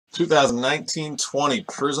2019-20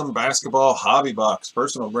 Prizm Basketball Hobby Box.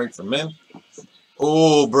 Personal break for men.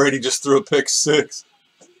 Oh, Brady just threw a pick six.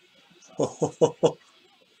 All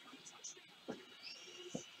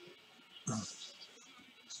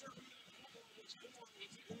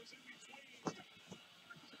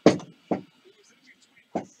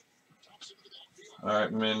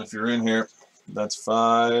right, men, if you're in here, that's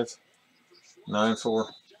 594.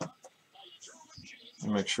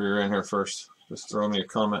 Make sure you're in here first. Just throw me a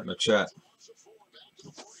comment in the chat.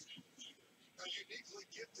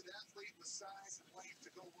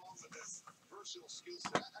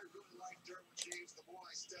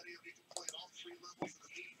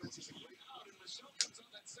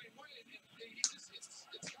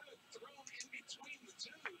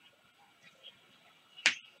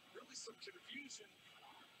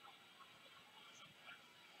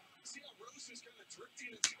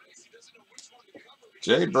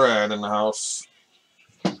 Jay Brad in the house.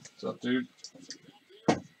 What's up, dude?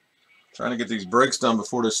 Trying to get these breaks done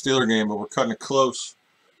before the Steeler game, but we're cutting it close.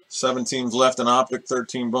 7 teams left in Optic,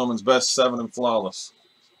 13 Bowman's Best, 7 in Flawless.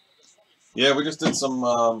 Yeah, we just did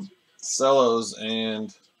some cellos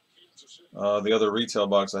and the other retail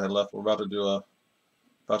box I had left. We're about to do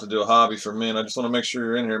a hobby for men. I just want to make sure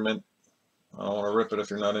you're in here, man. I don't want to rip it if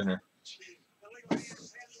you're not in here.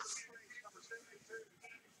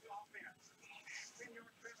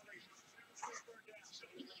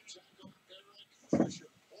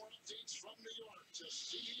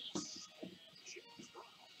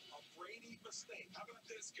 How about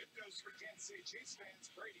this? Good goes for Kansas City Chiefs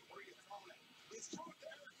fans. Brady, where are you throwing it? He's throwing to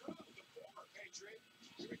Eric Rowe, the former Patriot.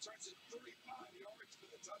 He returns it 35 yards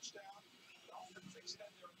for the touchdown. The Dolphins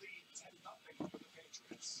extend their lead 10-0 for the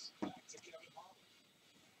Patriots. Back to Kevin Harlan.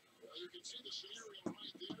 Well, you can see the scenario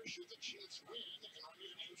right there. Should the Chiefs win, and I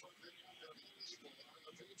mean, it looks like they have their hands full. I mean,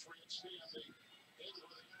 the Patriots stay on the end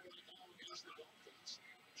where they are right now against the Dolphins.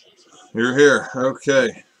 You're here.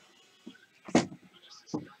 Okay.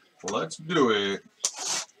 Let's do it.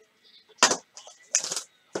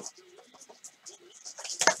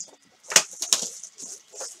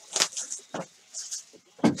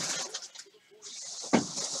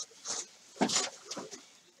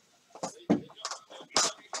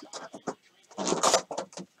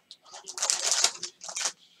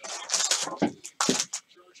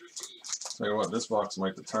 Tell you what, this box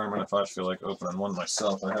might determine if I feel like opening one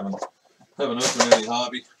myself. I haven't opened any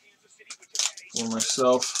hobby for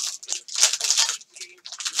myself.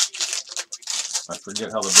 I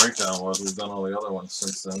forget how the breakdown was. We've done all the other ones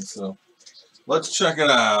since then, so let's check it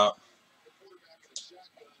out.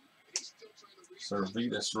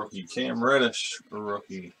 Servetus rookie, Cam Reddish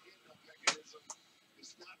rookie,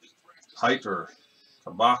 Hyper,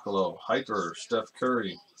 Caboclo, Hyper, Steph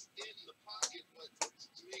Curry.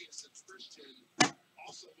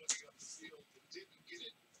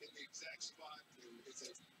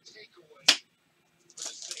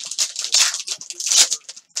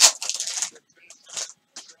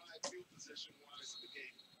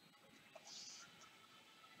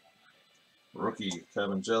 Rookie,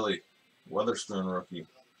 Kevin Jelly, Weatherspoon rookie,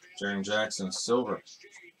 Jaren Jackson, silver.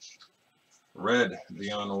 Red,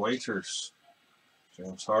 Dion Waiters,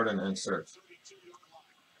 James Harden insert.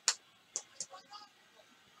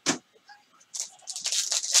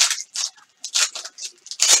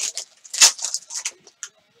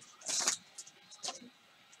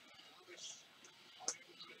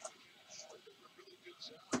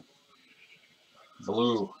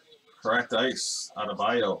 Blue, Cracked Ice,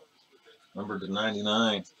 Adebayo, numbered to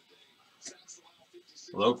 99.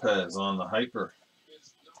 Lopez on the Hyper.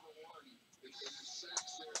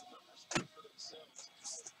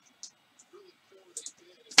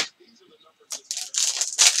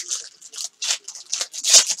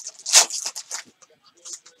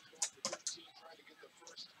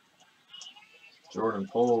 Jordan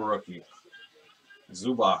Poole rookie.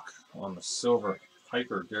 Zubac on the silver.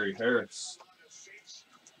 Hyper, Gary Harris.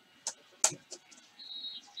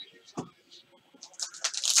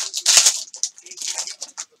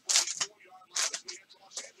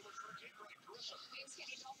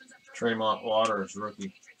 Tremont Waters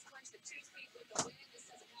rookie.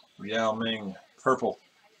 Yao Ming purple.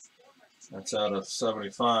 That's out of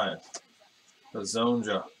 75.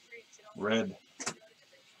 Azonja red.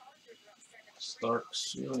 Stark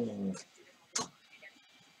ceiling.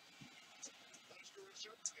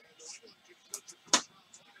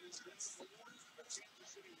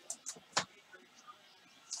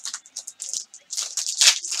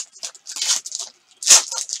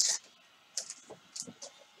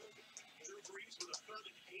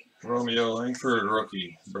 Romeo Langford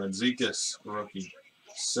rookie. Bradzikis rookie.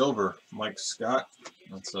 Silver, Mike Scott.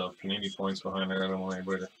 That's Panini points behind there. I don't want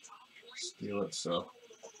anybody to steal it, so.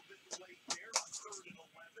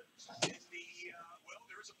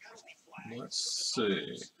 Let's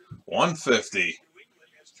see. 150.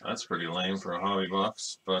 That's pretty lame for a hobby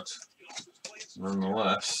box, but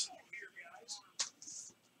nonetheless.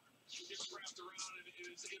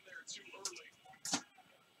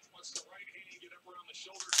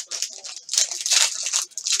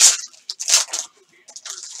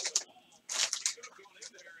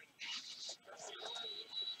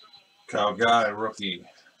 Kyle Guy, rookie.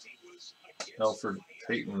 Helford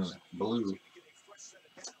Payton, blue.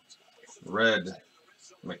 Red,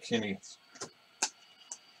 McKinney.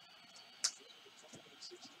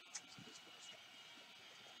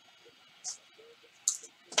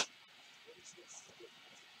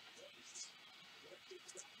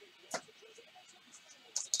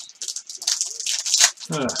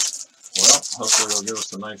 Well, hopefully they'll give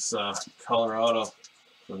us a nice Colorado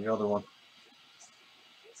for the other one.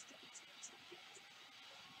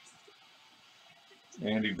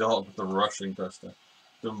 Andy Dalton with the rushing touchdown.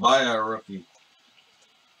 Dumbaya, rookie.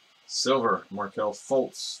 Silver, Markel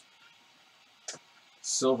Fultz.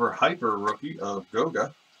 Silver Hyper, rookie of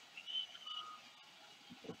Goga.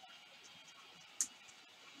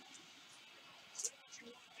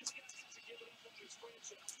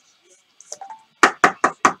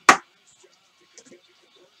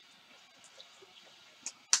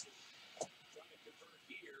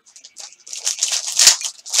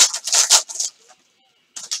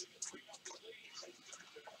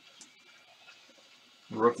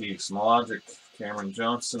 Rookie Smologic, Cameron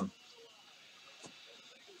Johnson.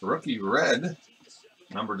 Rookie red,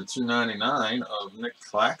 number to 299 of Nick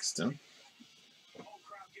Claxton.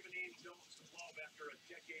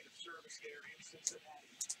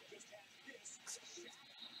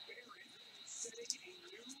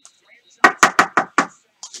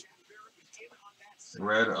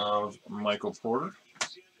 Red of Michael Porter,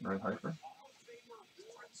 Red Hyper.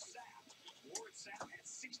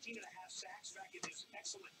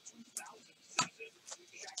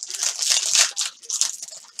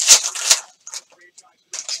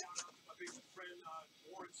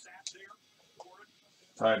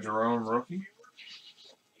 Ty Jerome, rookie.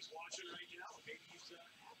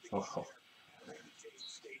 Oh.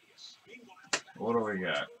 What do we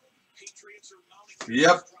got?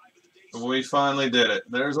 Yep, we finally did it.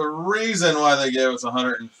 There's a reason why they gave us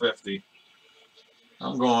 150.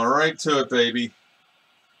 I'm going right to it, baby.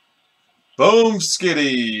 Boom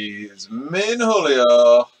skitties. Min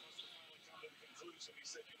Julio.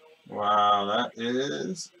 Wow, that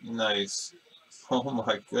is nice. Oh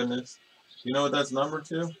my goodness. You know what that's number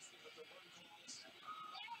to?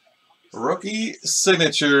 Rookie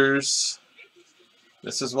signatures.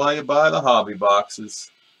 This is why you buy the hobby boxes.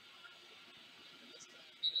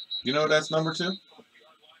 You know what that's number to?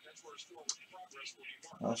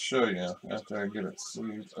 I'll show you after I get it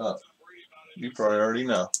sleeved up. You probably already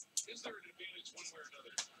know.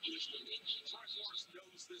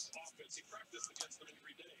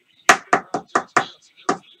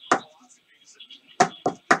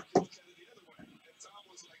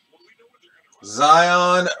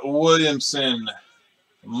 Zion Williamson,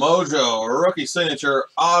 Mojo, rookie signature,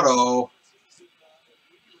 auto,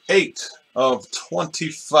 8 of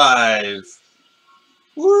 25.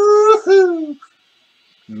 Woohoo!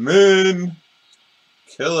 Min.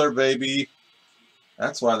 Killer, baby.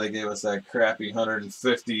 That's why they gave us that crappy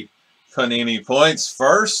 150 Panini points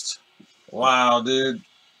first. Wow, dude.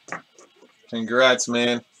 Congrats,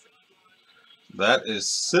 man. That is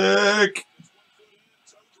sick.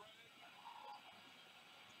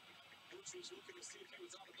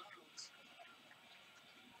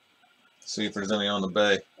 See if there's any on the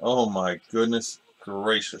bay. Oh my goodness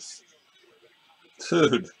gracious.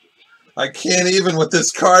 Dude, I can't even with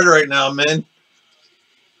this card right now, man.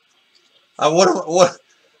 I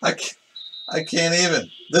can't even.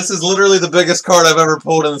 This is literally the biggest card I've ever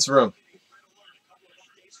pulled in this room.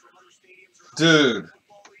 Dude.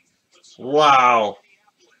 Wow.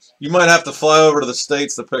 You might have to fly over to the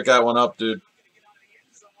States to pick that one up, dude.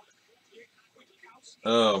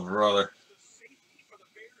 Oh, brother.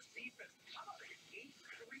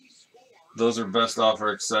 Those are best offer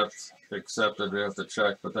accepted. We have to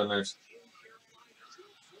check, but then there's...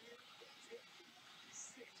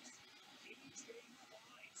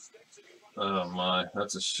 Oh, my.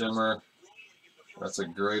 That's a shimmer. That's a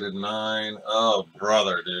graded 9. Oh,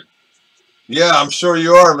 brother, dude. Yeah, I'm sure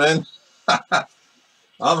you are, man.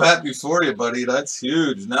 I'm happy for you, buddy. That's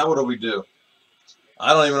huge. Now what do we do?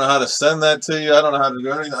 I don't even know how to send that to you. I don't know how to do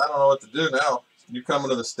anything. I don't know what to do now. You're coming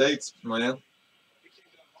to the States, man.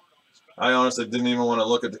 I honestly didn't even want to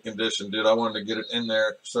look at the condition, dude. I wanted to get it in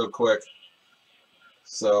there so quick.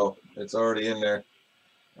 So it's already in there.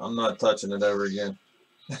 I'm not touching it ever again.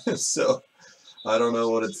 So I don't know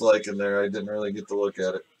what it's like in there. I didn't really get to look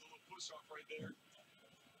at it.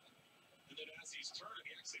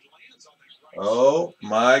 Oh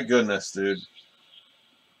my goodness, dude.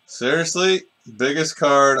 Seriously, biggest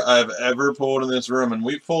card I've ever pulled in this room, and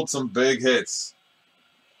we've pulled some big hits.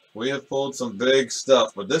 We have pulled some big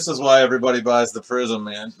stuff, but this is why everybody buys the Prizm,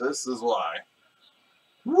 man. This is why.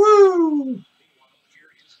 Woo!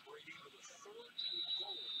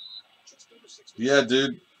 Yeah,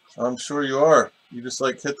 dude. I'm sure you are. You just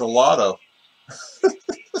like hit the lotto.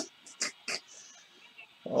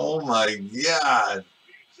 Oh my God.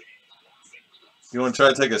 You want to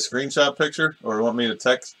try to take a screenshot picture, or want me to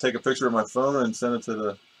take a picture of my phone and send it to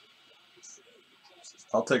the?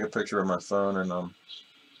 I'll take a picture of my phone and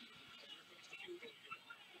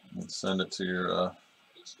send it to your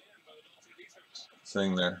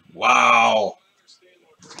thing there. Wow.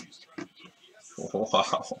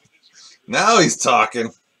 Wow. Now he's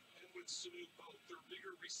talking.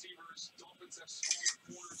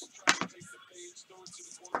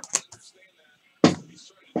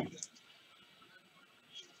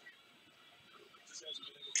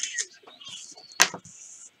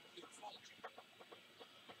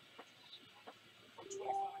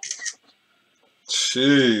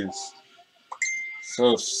 Jeez.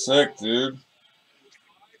 So sick, dude.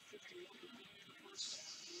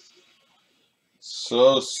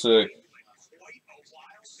 So sick.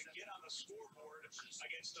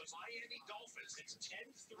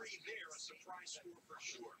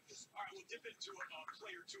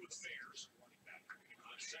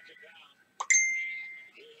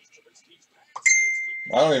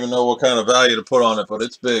 I don't even know what kind of value to put on it, but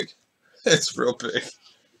it's big. It's real big.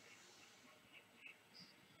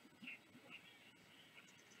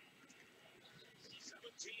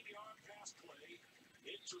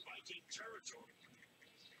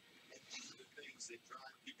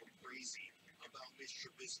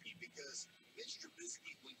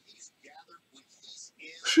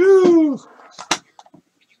 Phew.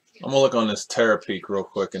 I'm gonna look on this Terapeak real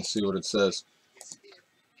quick and see what it says.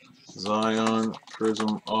 Zion,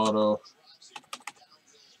 Prizm, Auto.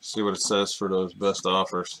 See what it says for those best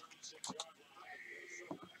offers.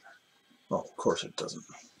 Oh, of course it doesn't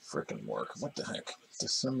freaking work. What the heck?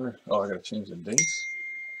 December. Oh, I gotta change the dates.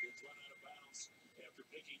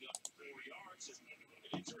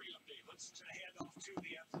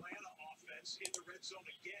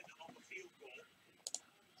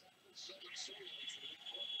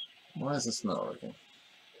 Why is this not working?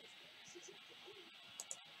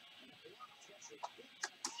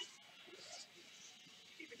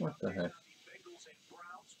 What the heck?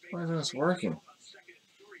 Why isn't this working?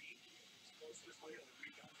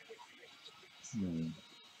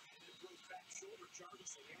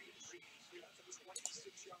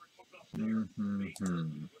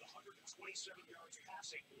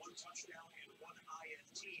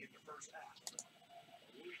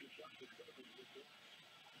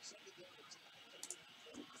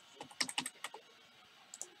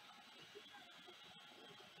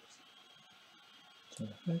 What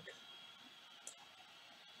the heck?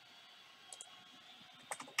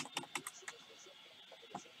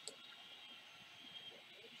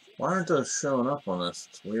 Why aren't those showing up on this?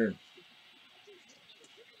 It's weird.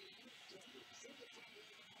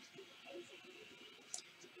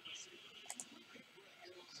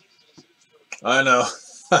 I know.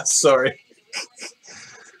 Sorry.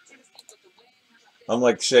 I'm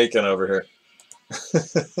like shaking over here.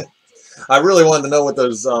 I really wanted to know what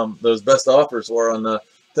those best offers were on the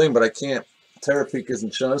thing, but I can't. Terapeak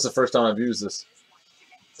isn't showing. This is the first time I've used this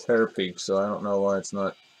Terapeak, so I don't know why it's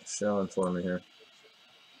not showing for me here.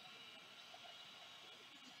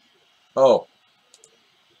 Oh.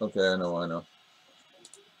 Okay, I know, I know.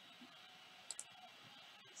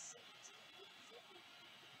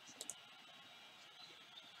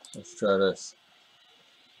 Let's try this.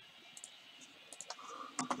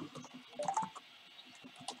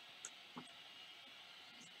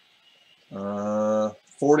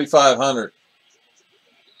 4,500.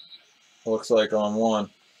 Looks like on one.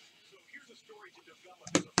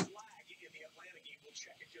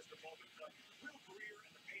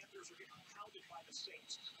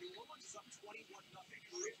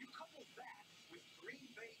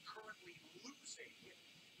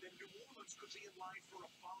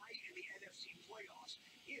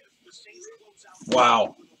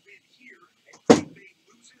 Wow.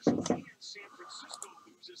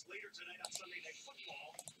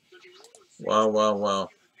 Wow, wow, wow.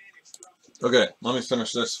 Okay, let me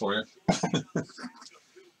finish this for you.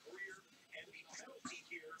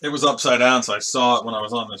 It was upside down, so I saw it when I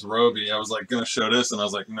was on this Roby. I was like gonna show this, and I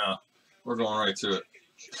was like, no, we're going right to it.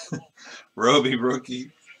 Roby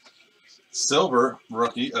rookie, silver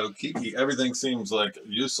rookie, Okiki. Everything seems like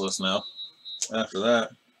useless now after that.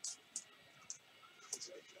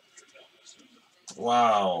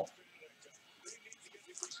 Wow.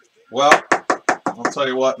 Well, I'll tell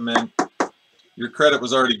you what, man. Your credit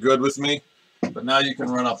was already good with me, but now you can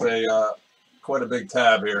run up a quite a big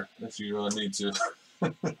tab here if you need to.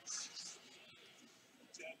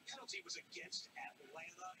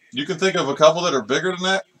 You can think of a couple that are bigger than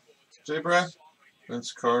that, J. Brad?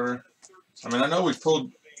 Vince Carter. I mean, I know we've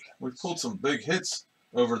pulled some big hits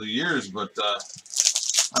over the years, but I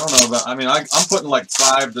don't know about. I mean, I'm putting like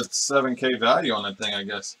 5 to 7K value on that thing, I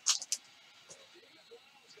guess.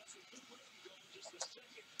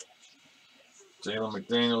 Jalen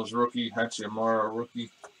McDaniels rookie, Hachimura rookie,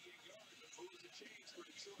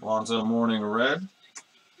 Lonzo Mourning red,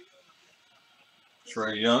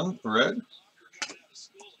 Trae Young red,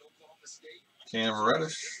 Cam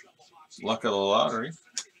Reddish, luck of the lottery.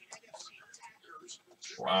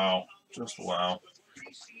 Wow, just wow.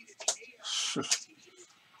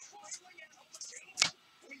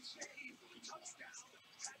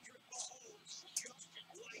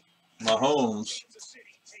 Mahomes,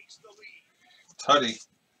 Tutty.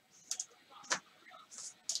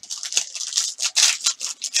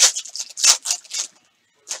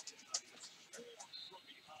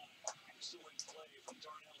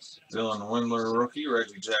 Dylan Windler rookie,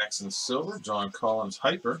 Reggie Jackson silver, John Collins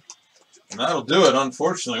hyper. And that'll do it,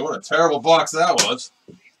 unfortunately. What a terrible box that was.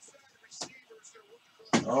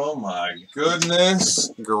 Oh my goodness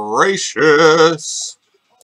gracious.